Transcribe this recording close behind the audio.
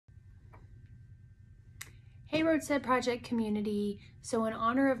Hey Roadstead Project community. So in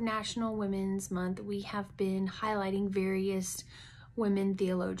honor of National Women's Month, we have been highlighting various women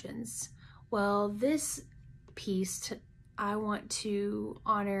theologians. Well, this piece, I want to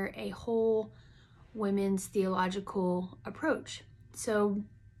honor a whole women's theological approach. So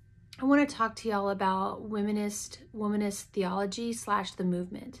I want to talk to y'all about womanist theology / the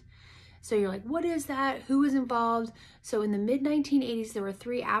movement. So you're like, what is that? Who was involved? So in the mid-1980s, there were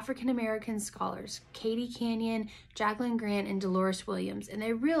three African-American scholars, Katie Canyon, Jacqueline Grant, and Dolores Williams, and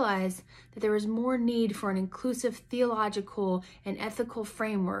they realized that there was more need for an inclusive theological and ethical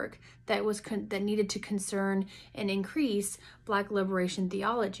framework that needed to concern and increase Black liberation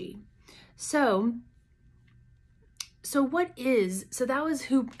theology. So that was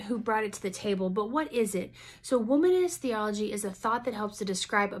who brought it to the table, but what is it? So womanist theology is a thought that helps to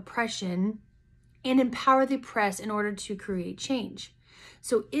describe oppression and empower the oppressed in order to create change.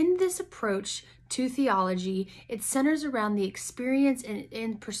 So in this approach to theology, it centers around the experience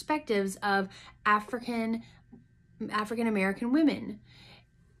and perspectives of African American women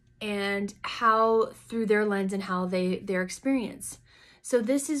and how through their lens and how their experience. So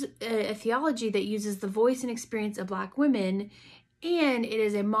this is a theology that uses the voice and experience of Black women, and it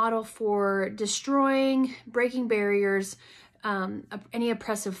is a model for breaking barriers, any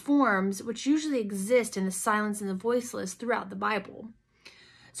oppressive forms, which usually exist in the silence and the voiceless throughout the Bible.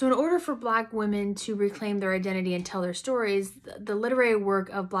 So in order for Black women to reclaim their identity and tell their stories, the literary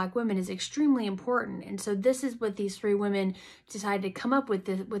work of Black women is extremely important. And so this is what these three women decided to come up with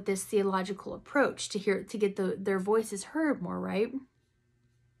this theological approach to get their voices heard more, right?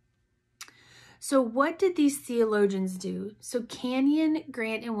 So what did these theologians do? So Canyon,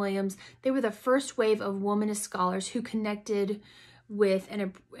 Grant, and Williams, they were the first wave of womanist scholars who connected with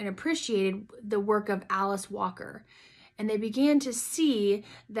and appreciated the work of Alice Walker. And they began to see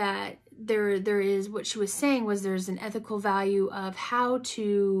that there is, what she was saying was there's an ethical value of how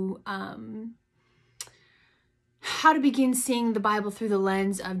to begin seeing the Bible through the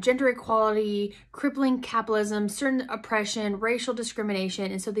lens of gender equality, crippling capitalism, certain oppression, racial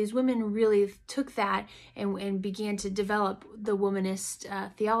discrimination. And so these women really took that and began to develop the womanist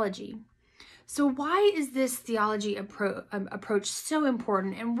theology. So why is this theology approach so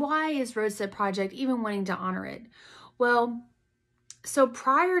important, and why is Roadstead Project even wanting to honor it? Well, so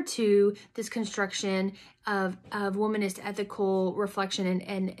prior to this construction of womanist ethical reflection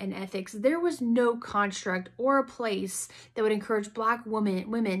and ethics, there was no construct or a place that would encourage Black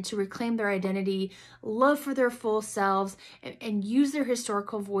women to reclaim their identity, love for their full selves, and use their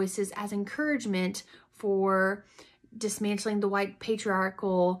historical voices as encouragement for dismantling the white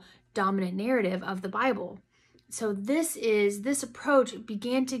patriarchal dominant narrative of the Bible. So this approach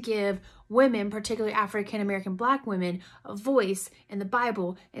began to give women, particularly African-American Black women, a voice in the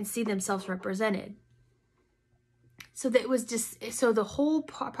Bible and see themselves represented. So that was so the whole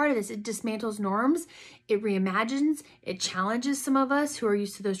part of this, it dismantles norms, it reimagines, it challenges some of us who are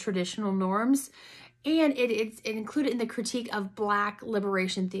used to those traditional norms, and it's included in the critique of Black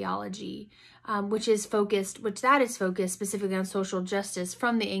liberation theology, which is focused specifically on social justice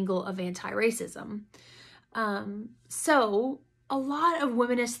from the angle of anti-racism. So a lot of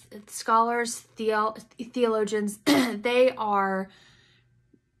womanist scholars, theologians, they are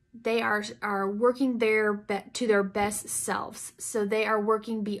working to their best selves. So they are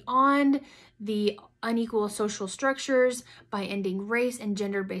working beyond the unequal social structures by ending race and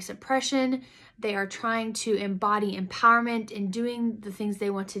gender-based oppression. They are trying to embody empowerment and doing the things they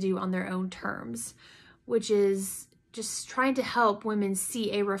want to do on their own terms, which is just trying to help women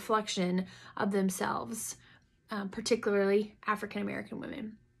see a reflection of themselves, particularly African-American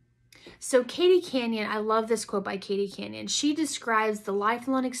women. So Katie Canyon, I love this quote by Katie Canyon. She describes the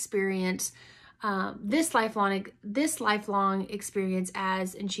lifelong experience, this lifelong experience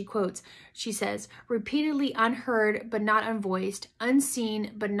as, and she quotes, she says, repeatedly unheard but not unvoiced,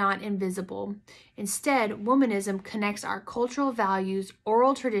 unseen but not invisible. Instead, womanism connects our cultural values,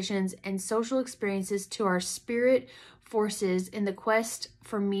 oral traditions, and social experiences to our spirit forces in the quest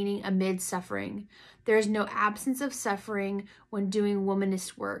for meaning amid suffering. There is no absence of suffering when doing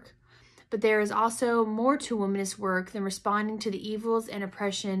womanist work. But there is also more to womanist work than responding to the evils and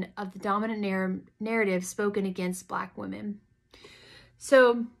oppression of the dominant narrative spoken against Black women.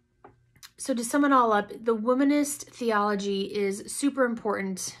 So to sum it all up, the womanist theology is super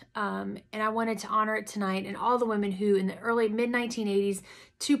important, and I wanted to honor it tonight, and all the women who in the early mid-1980s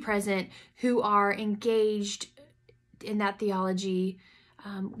to present who are engaged in that theology.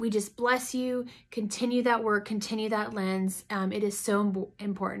 We just bless you. Continue that work, continue that lens. It is so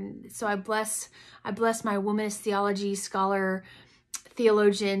important. So I bless my womanist theology scholar,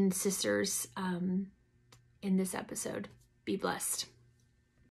 theologian sisters in this episode. Be blessed.